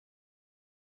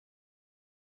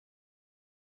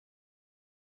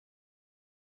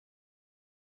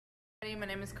My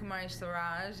name is Kumari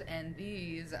Siraj, and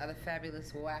these are the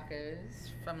fabulous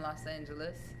Waackers from Los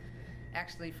Angeles.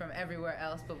 Actually, from everywhere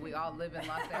else, but we all live in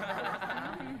Los Angeles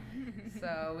now.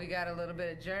 So we got a little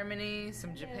bit of Germany,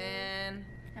 some Japan,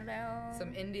 Hello.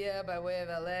 some India by way of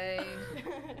LA,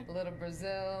 a little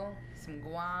Brazil, some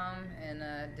Guam, and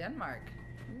Denmark.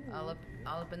 All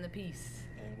up in the piece.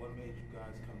 And what made you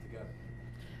guys come together?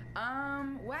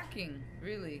 Whacking,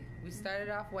 really. We started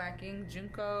off whacking.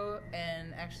 Junko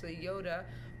and actually Yoda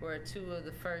were two of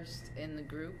the first in the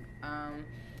group.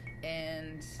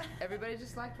 And everybody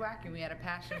just liked whacking. We had a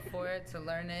passion for it, to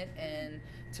learn it and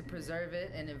to preserve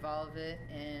it and evolve it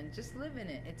and just live in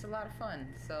it. It's a lot of fun.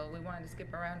 So we wanted to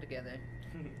skip around together.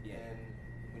 Yeah.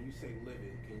 And when you say live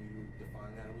it, can you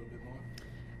define that a little bit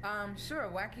more? Sure.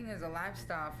 Whacking is a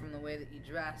lifestyle, from the way that you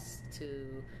dress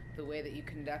to the way that you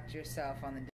conduct yourself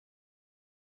on the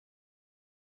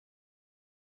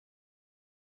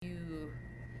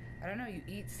you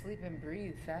eat, sleep, and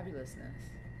breathe fabulousness.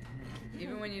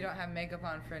 Even when you don't have makeup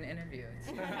on for an interview, it's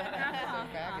so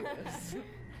fabulous.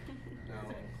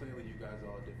 Now, clearly you guys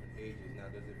are all different ages. Now,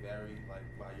 does it vary, like,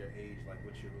 by your age, like,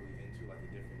 what you're really into, like,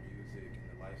 the different music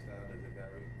and the lifestyle? Does it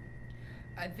vary?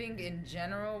 I think in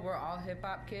general, we're all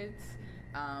hip-hop kids,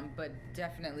 but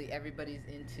definitely everybody's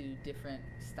into different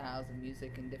styles of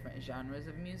music and different genres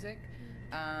of music.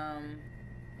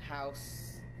 House,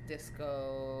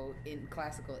 disco, in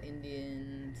classical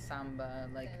Indian, samba,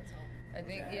 like I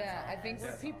think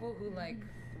we're people who like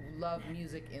love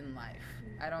music in life.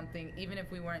 I don't think, even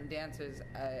if we weren't dancers,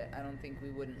 I don't think we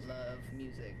wouldn't love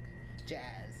music.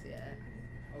 Jazz, yeah.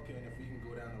 Okay, and if we can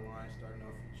go down the line, starting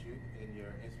off with you and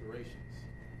your inspirations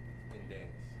in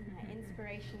dance. My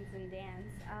inspirations in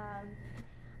dance.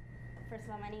 First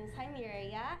of all, my name is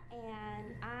Jaimiria,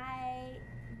 and I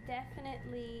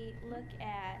definitely look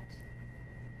at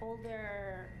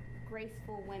older,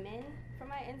 graceful women for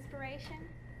my inspiration.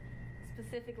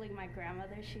 Specifically my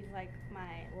grandmother. She's like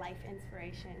my life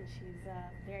inspiration. She's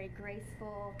a very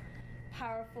graceful,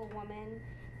 powerful woman.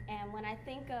 And when I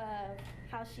think of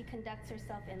how she conducts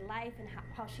herself in life and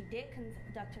how she did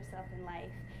conduct herself in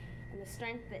life and the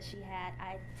strength that she had,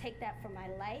 I take that from my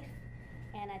life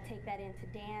and I take that into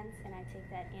dance and I take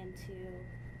that into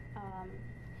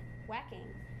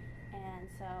whacking. And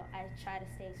so I try to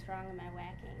stay strong in my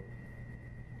whacking.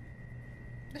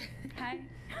 Hi.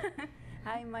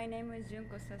 Hi, my name is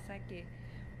Junko Sasaki.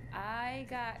 I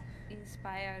got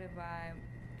inspired by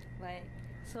like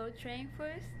Soul Train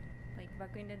first, like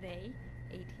back in the day,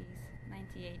 80s,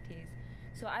 1980s.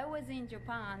 So I was in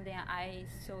Japan and then I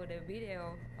saw the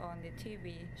video on the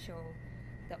TV show,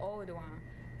 the old one.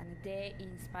 And they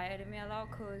inspired me a lot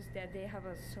because they have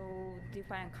a so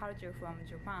different culture from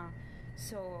Japan.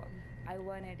 So I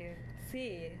wanted to see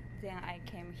it. Then I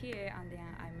came here and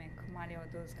then I met Mario,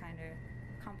 those kind of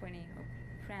company of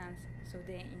friends. So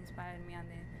they inspired me and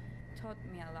they taught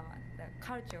me a lot, the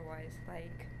culture-wise.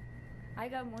 Like I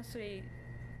got mostly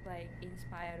like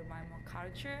inspired by more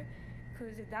culture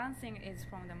because the dancing is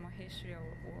from the more history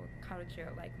or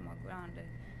culture, like more grounded.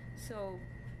 So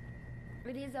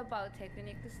it is about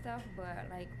technique stuff, but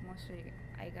like mostly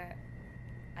I got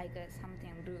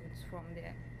something roots from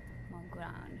the more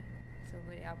ground. So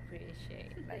we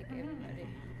appreciate like everybody.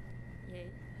 Yay.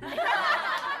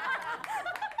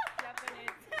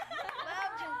 Japanese.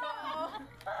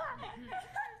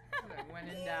 Like when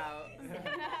in doubt.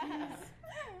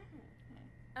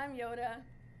 I'm Yoda.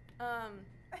 I'm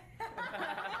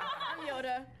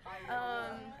Yoda.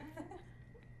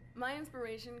 My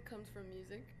inspiration comes from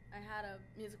music. I had a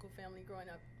musical family growing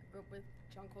up. I grew up with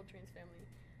John Coltrane's family.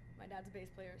 My dad's a bass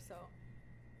player, so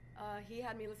he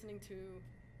had me listening to,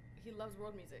 he loves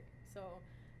world music. So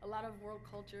a lot of world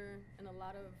culture and a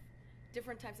lot of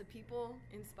different types of people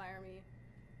inspire me,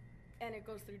 and it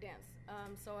goes through dance.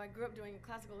 So I grew up doing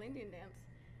classical Indian dance,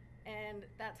 and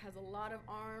that has a lot of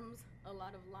arms, a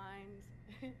lot of lines,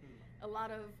 a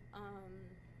lot of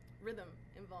rhythm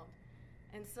involved.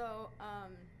 And so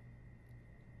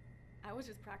I was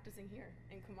just practicing here,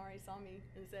 and Kumari saw me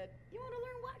and said, "You want to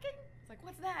learn whacking?" It's like,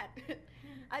 "What's that?"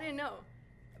 I didn't know,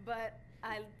 but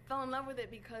I fell in love with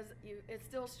it because it's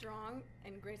still strong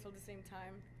and graceful at the same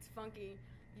time. It's funky.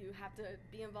 You have to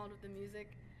be involved with the music,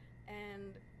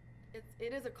 and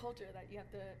it is a culture that you have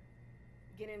to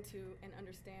get into and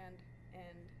understand,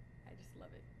 and I just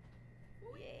love it.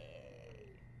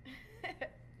 Yay!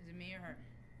 Is it me or her?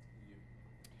 You.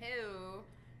 Hello,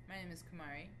 my name is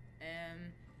Kumari,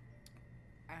 and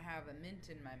I have a mint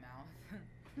in my mouth.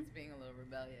 It's being a little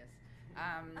rebellious.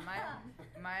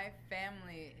 My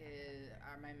family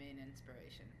are my main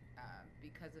inspiration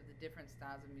because of the different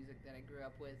styles of music that I grew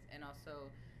up with, and also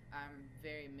I'm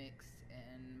very mixed,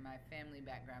 and my family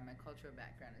background, my cultural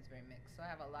background is very mixed. So I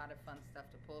have a lot of fun stuff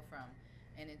to pull from,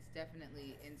 and it's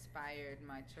definitely inspired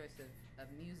my choice of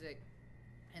music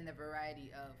and the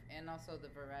variety of, and also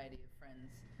the variety of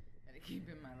friends that I keep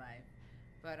in my life.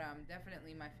 But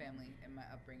definitely my family and my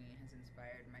upbringing has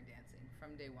inspired my dancing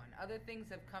from day one. Other things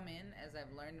have come in as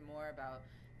I've learned more about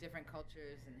different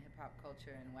cultures and hip-hop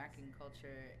culture and whacking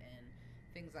culture and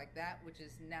things like that, which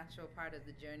is natural part of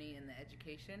the journey and the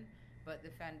education. But the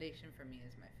foundation for me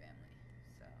is my family.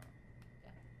 So,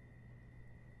 yeah.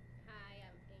 Hi,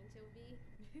 I'm Angel B.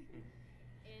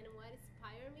 And what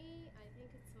inspired me, I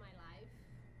think it's my life.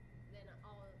 Then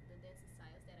all the dance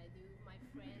styles that I do, my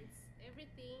friends,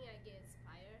 everything I get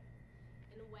inspired.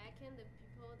 And whacking the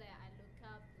people that I look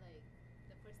up, like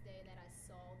the first day that I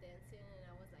saw dancing and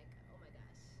I was like, oh my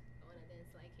gosh, I want to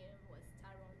dance like him, was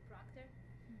Tyrone Proctor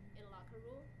in Locker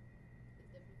Room.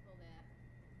 It's the people that,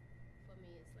 for me,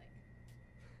 it's like,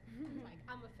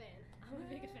 I'm a fan. I'm a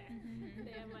big fan.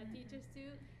 They are my teachers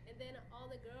too. And then all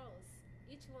the girls,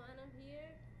 each one of here,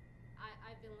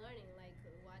 I've been learning, like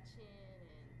watching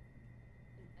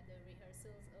and at the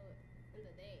rehearsals in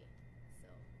the day.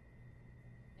 So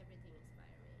everything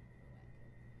inspired me.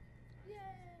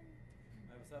 Yay!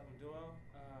 Hi, what's up? I'm Duo.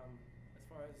 As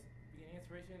far as beginning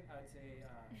inspiration, I would say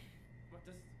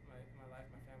just my life,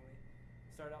 my family.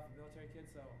 Started off a military kid,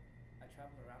 so I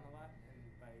traveled around a lot, and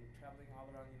by traveling all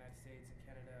around the United States and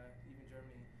Canada, even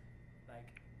Germany, like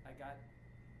I got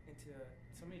into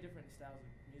so many different styles of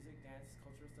music, dance,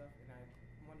 cultural stuff, and I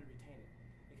wanted to retain it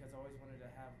because I always wanted to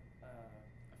have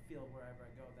a feel wherever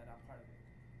I go that I'm part of it.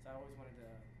 So I always wanted to,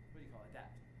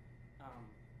 adapt.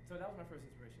 So that was my first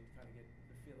inspiration, to kind of get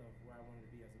the feel of where I wanted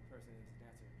to be as a person, as a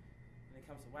dancer. When it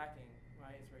comes to whacking,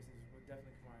 my inspirations were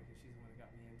definitely Kamari because she's the one that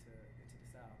got me into the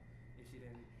style. If she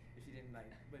didn't like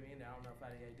put me in there, I don't know if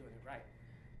I'd be doing it right.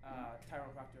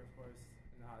 Tyrone Proctor, of course,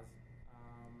 Nas.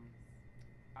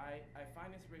 I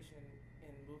find inspiration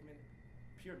in movement,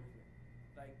 pure movement.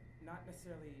 Like, not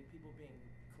necessarily people being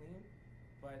clean,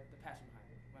 but the passion behind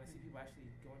it. When I see people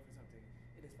actually going for something,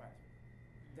 it inspires me.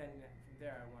 Then from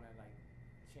there, I want to like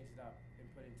change it up and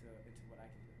put into what I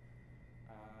can do.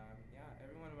 Yeah,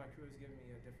 every one of my crew has given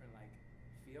me a different like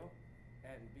feel,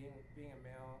 and being a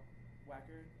male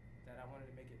whacker, that I wanted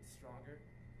to make it stronger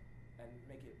and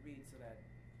make it read so that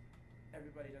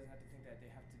everybody doesn't have to think that they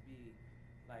have to be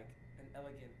like an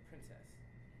elegant princess.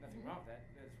 Nothing wrong with that.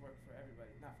 There's work for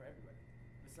everybody, not for everybody.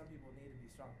 But some people need to be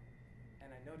stronger.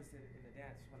 And I noticed it in the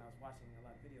dance when I was watching a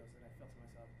lot of videos, that I felt to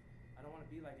myself, I don't want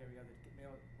to be like every other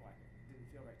male whacker. It didn't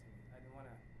feel right to me. I didn't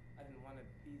want to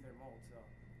be their mold. So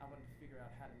I wanted to figure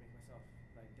out how to make myself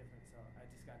like different. So I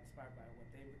just got inspired by what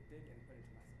they did and put it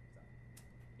to myself. So,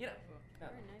 you know,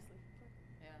 Very nicely.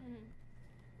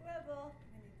 Yeah. Whoa, I'm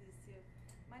gonna do this too.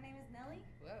 My name is Nelly,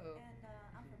 Whoa. and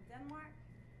I'm from Denmark.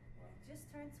 I just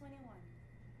turned 21.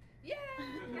 Yeah.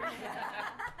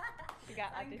 You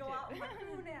got I can go out with my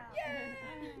crew now. Yay!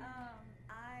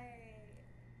 I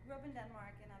grew up in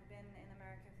Denmark, and I've been in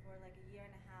America for like a year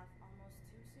and a half, almost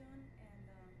too soon. And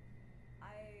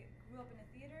I grew up in a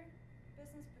theater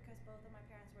business because both of my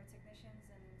parents were technicians,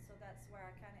 and so that's where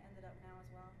I kind of ended up now as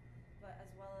well. But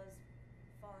as well as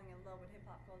falling in love with hip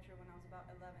hop culture when I was about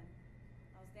 11.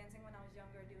 I was dancing when I was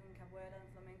younger, doing capoeira and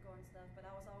flamenco and stuff, but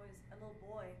I was always a little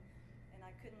boy, and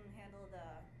I couldn't handle the,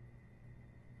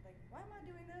 like, why am I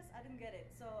doing this? I didn't get it.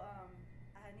 So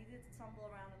I needed to tumble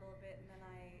around a little bit, and then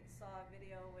I saw a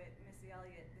video with Missy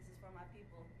Elliott, This Is For My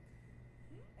People.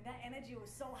 And that energy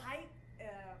was so hype,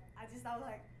 I was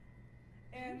like,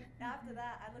 and after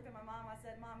that, I looked at my mom, I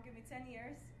said, Mom, give me 10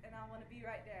 years, and I want to be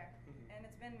right there. And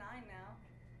it's been 9 now,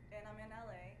 and I'm in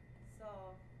LA,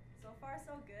 so far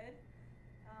so good.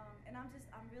 And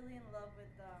I'm really in love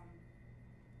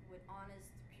with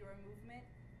honest, pure movement,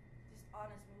 just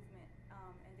honest movement,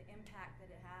 and the impact that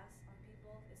it has on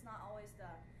people. It's not always the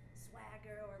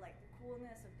swagger or like the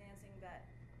coolness of dancing that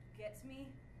gets me.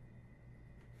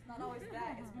 It's not always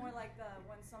that. It's more like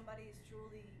when somebody is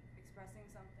truly expressing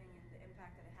something and the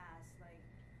impact that it has. Like,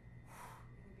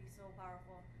 it can be so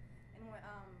powerful. And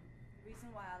the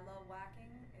reason why I love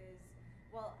whacking is,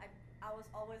 well, I was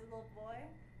always a little boy.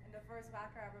 The first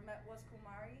whacker I ever met was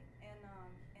Kumari, and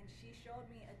she showed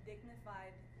me a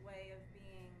dignified way of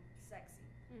being sexy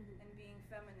and being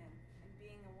feminine and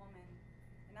being a woman.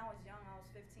 And I was young, I was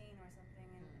 15 or something,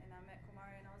 and I met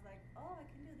Kumari, and I was like, oh, I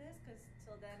can do this, because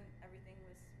till then everything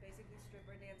was basically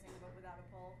stripper dancing but without a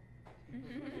pole.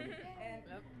 And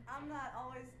I'm not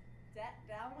always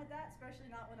down with that, especially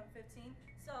not when I'm 15.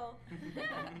 So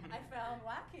I found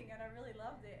whacking, and I really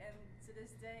loved it, and to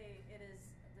this day it is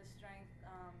the strength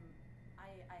I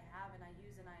I have and I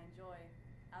use and I enjoy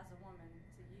as a woman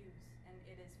to use, and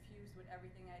it is fused with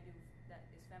everything I do that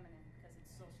is feminine because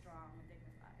it's so strong and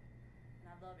dignified,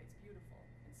 and I love it. It's beautiful.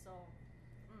 And so,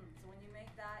 so when you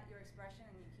make that your expression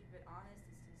and you keep it honest,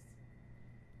 it's just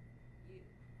you.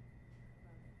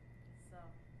 Love it. So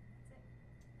that's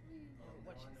it. Now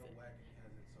I know Wacking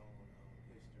has its own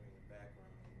history and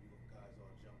background, and you guys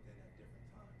all jumped in at different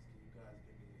times. Can you guys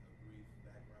give me a brief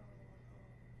background on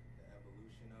the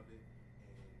evolution of it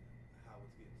and how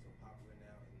it's getting so popular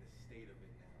now and the state of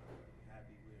it now? Are you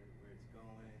happy where it's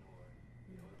going, or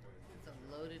or is It's it a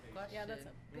loaded question. Yeah, that's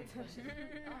a big question.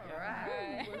 All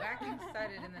right. Wacking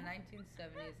started in the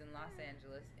 1970s in Los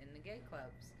Angeles in the gay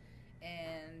clubs.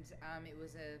 And it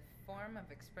was a form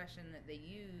of expression that they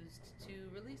used to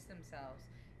release themselves.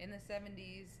 In the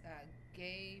 70s,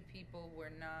 gay people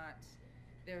were not,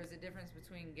 there was a difference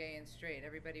between gay and straight.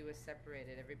 Everybody was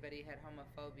separated. Everybody had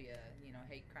homophobia,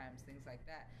 hate crimes, things like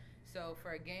that. So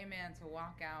for a gay man to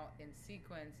walk out in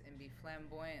sequence and be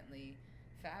flamboyantly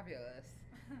fabulous,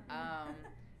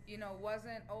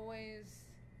 wasn't always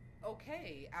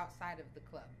okay outside of the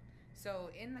club. So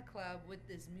in the club, with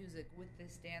this music, with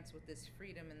this dance, with this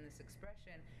freedom and this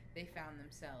expression, they found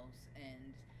themselves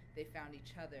and they found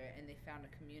each other and they found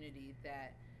a community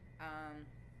that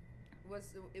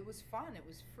was fun. It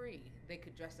was free. They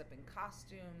could dress up in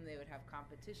costume. They would have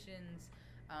competitions.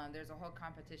 There's a whole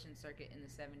competition circuit in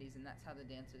the 70s, and that's how the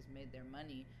dancers made their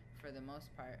money for the most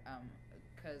part.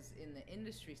 Because in the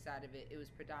industry side of it, it was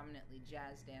predominantly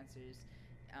jazz dancers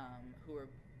who were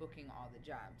booking all the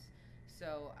jobs.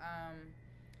 So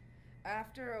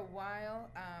after a while,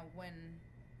 when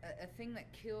a thing that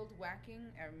killed whacking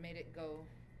or made it go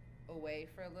away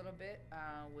for a little bit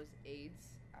was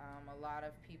AIDS. A lot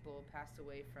of people passed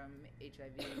away from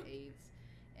HIV and AIDS,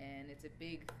 and it's a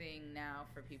big thing now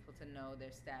for people to know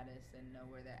their status and know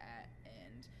where they're at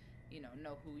and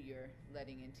know who you're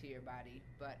letting into your body.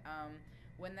 But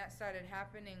when that started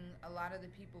happening, a lot of the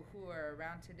people who are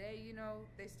around today,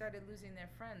 they started losing their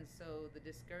friends. So the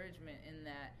discouragement in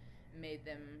that made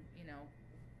them,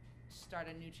 start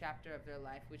a new chapter of their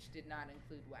life, which did not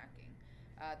include whacking.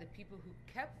 The people who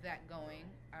kept that going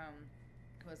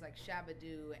was like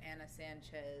Shabba-Doo, Anna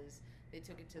Sanchez. They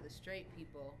took it to the straight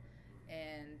people,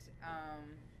 and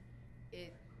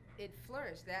it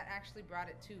flourished. That actually brought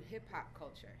it to hip-hop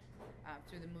culture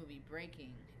through the movie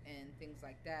Breaking and things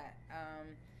like that.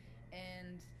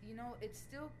 And it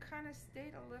still kind of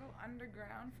stayed a little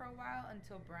underground for a while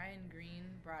until Brian Green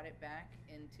brought it back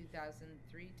in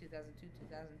 2003, 2002,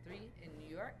 2003 in New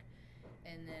York.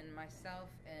 And then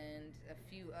myself and a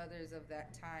few others of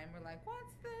that time were like,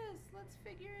 what's this? Let's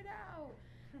figure it out.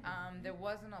 There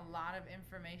wasn't a lot of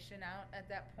information out at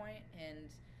that point, and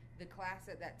the class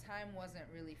at that time wasn't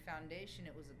really foundation.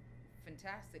 It was a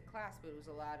fantastic class, but it was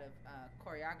a lot of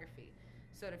choreography.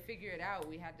 So to figure it out,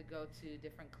 we had to go to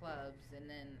different clubs, and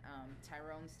then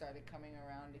Tyrone started coming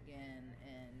around again,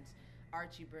 and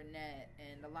Archie Burnett,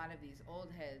 and a lot of these old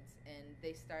heads, and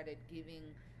they started giving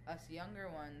us younger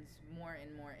ones more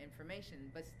and more information,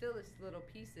 but still it's little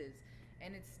pieces,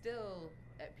 and it's still,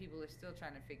 people are still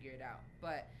trying to figure it out.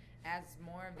 But as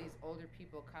more of these older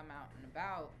people come out and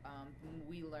about,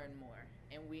 we learn more,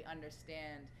 and we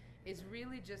understand. It's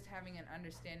really just having an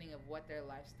understanding of what their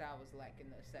lifestyle was like in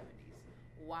the 70s,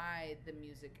 why the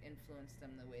music influenced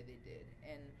them the way they did.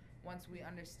 And once we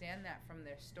understand that from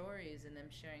their stories and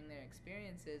them sharing their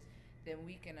experiences, then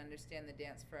we can understand the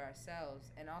dance for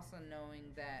ourselves, and also knowing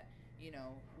that,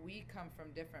 we come from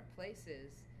different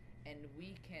places and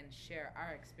we can share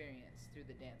our experience through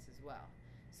the dance as well.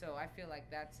 So I feel like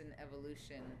that's an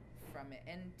evolution from it.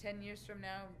 And 10 years from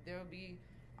now, there'll be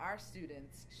our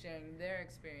students sharing their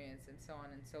experience and so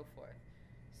on and so forth.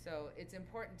 So it's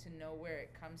important to know where it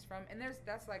comes from. And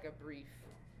that's like a brief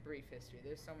history.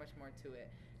 There's so much more to it.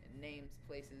 Names,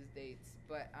 places, dates.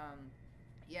 But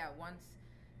once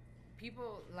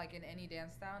people, like in any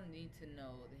dance style, need to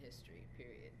know the history,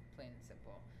 period, plain and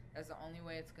simple. That's the only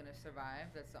way it's going to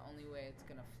survive. That's the only way it's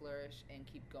going to flourish and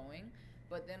keep going.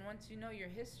 But then once you know your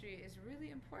history, it's really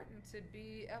important to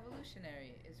be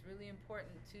evolutionary. It's really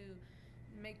important to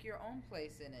make your own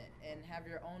place in it and have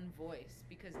your own voice,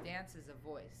 because dance is a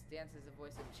voice. Dance is a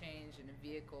voice of change and a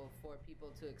vehicle for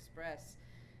people to express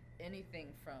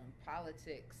anything from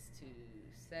politics to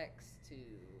sex to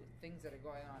things that are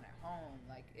going on at home.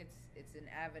 Like it's an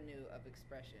avenue of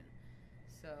expression.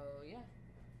 So yeah.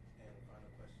 And final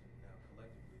question now,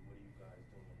 collectively, what are you guys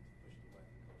doing to push the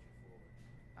whacking culture forward?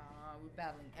 We're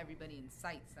battling everybody in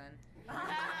sight, son.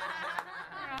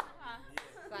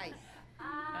 Sight.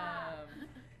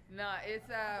 No, it's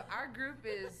our group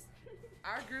is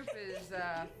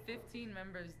 15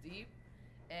 members deep,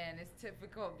 and it's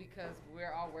difficult because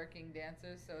we're all working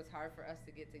dancers, so it's hard for us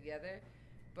to get together.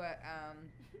 But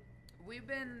we've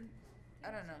been,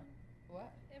 I don't know,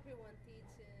 what? Everyone teaching.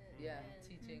 Yeah, and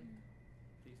teaching,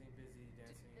 Teaching, busy,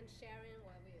 dancing. and sharing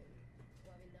what we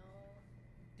know.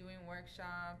 doing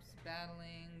workshops,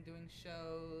 battling, doing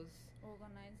shows,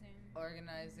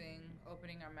 organizing,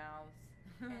 opening our mouths.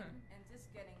 and just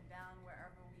getting down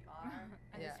wherever we are and,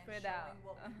 Yeah. and Spread showing out.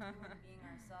 what we do and being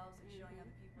ourselves and showing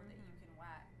other people that you can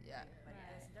whack. Yeah. Like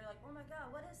Right. this. They're like, oh my god,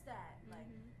 what is that? Like,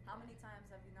 Mhm. how many times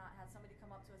have we not had somebody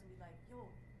come up to us and be like, yo,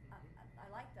 I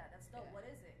like that. That's dope. Yeah. What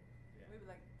is it? Yeah. We were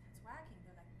like, that's whacking.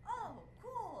 They're like, oh,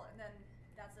 cool. And then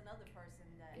that's another person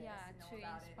that Yeah, gets to know to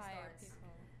about inspire it. Starts,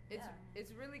 people. It's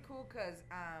really cool because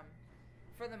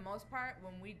for the most part,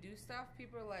 when we do stuff,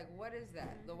 people are like, "What is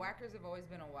that?" The Waackers have always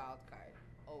been a wild card,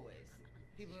 always.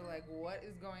 People are like, "What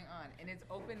is going on?" And it's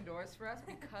opened doors for us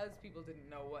because people didn't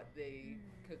know what they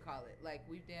could call it. Like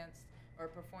we've danced or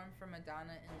performed for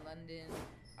Madonna in London,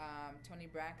 Tony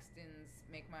Braxton's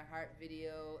 "Make My Heart"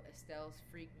 video, Estelle's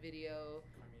 "Freak" video,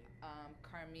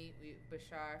 Carmit,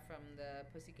 Bashar from the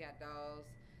Pussycat Dolls.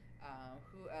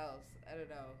 Who else? I don't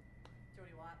know.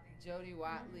 Jody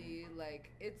Watley, like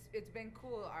it's been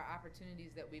cool, our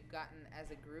opportunities that we've gotten as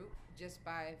a group just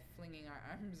by flinging our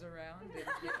arms around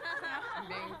and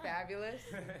being fabulous.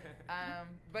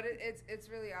 But it's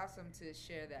really awesome to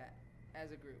share that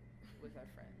as a group with our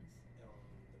friends.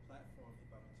 The platform Hip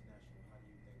Hop International, how do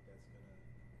you think that's gonna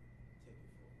take it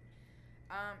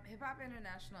forward? Hip Hop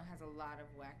International has a lot of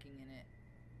whacking in it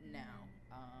now.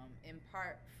 In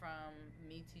part from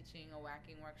me teaching a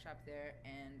whacking workshop there,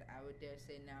 and I would dare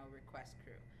say now Request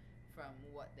Crew from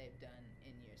what they've done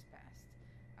in years past.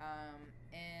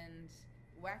 And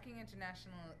Whacking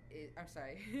International is, I'm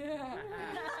sorry.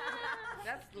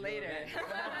 That's later.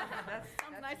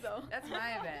 Sounds nice though. That's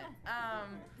my event.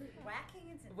 Whacking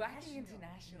International. Whacking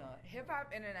International. Hip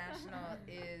Hop International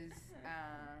is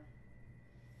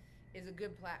a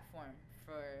good platform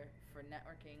for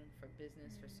networking, for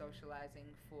business, for socializing,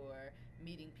 for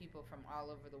meeting people from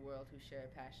all over the world who share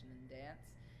a passion in dance.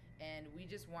 And we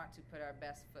just want to put our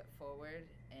best foot forward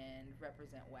and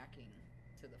represent whacking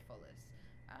to the fullest.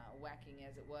 Whacking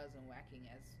as it was and whacking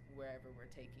as wherever we're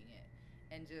taking it.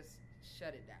 And just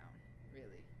shut it down,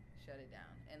 really. Shut it down.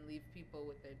 And leave people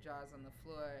with their jaws on the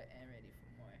floor and ready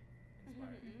for more.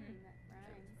 Inspired.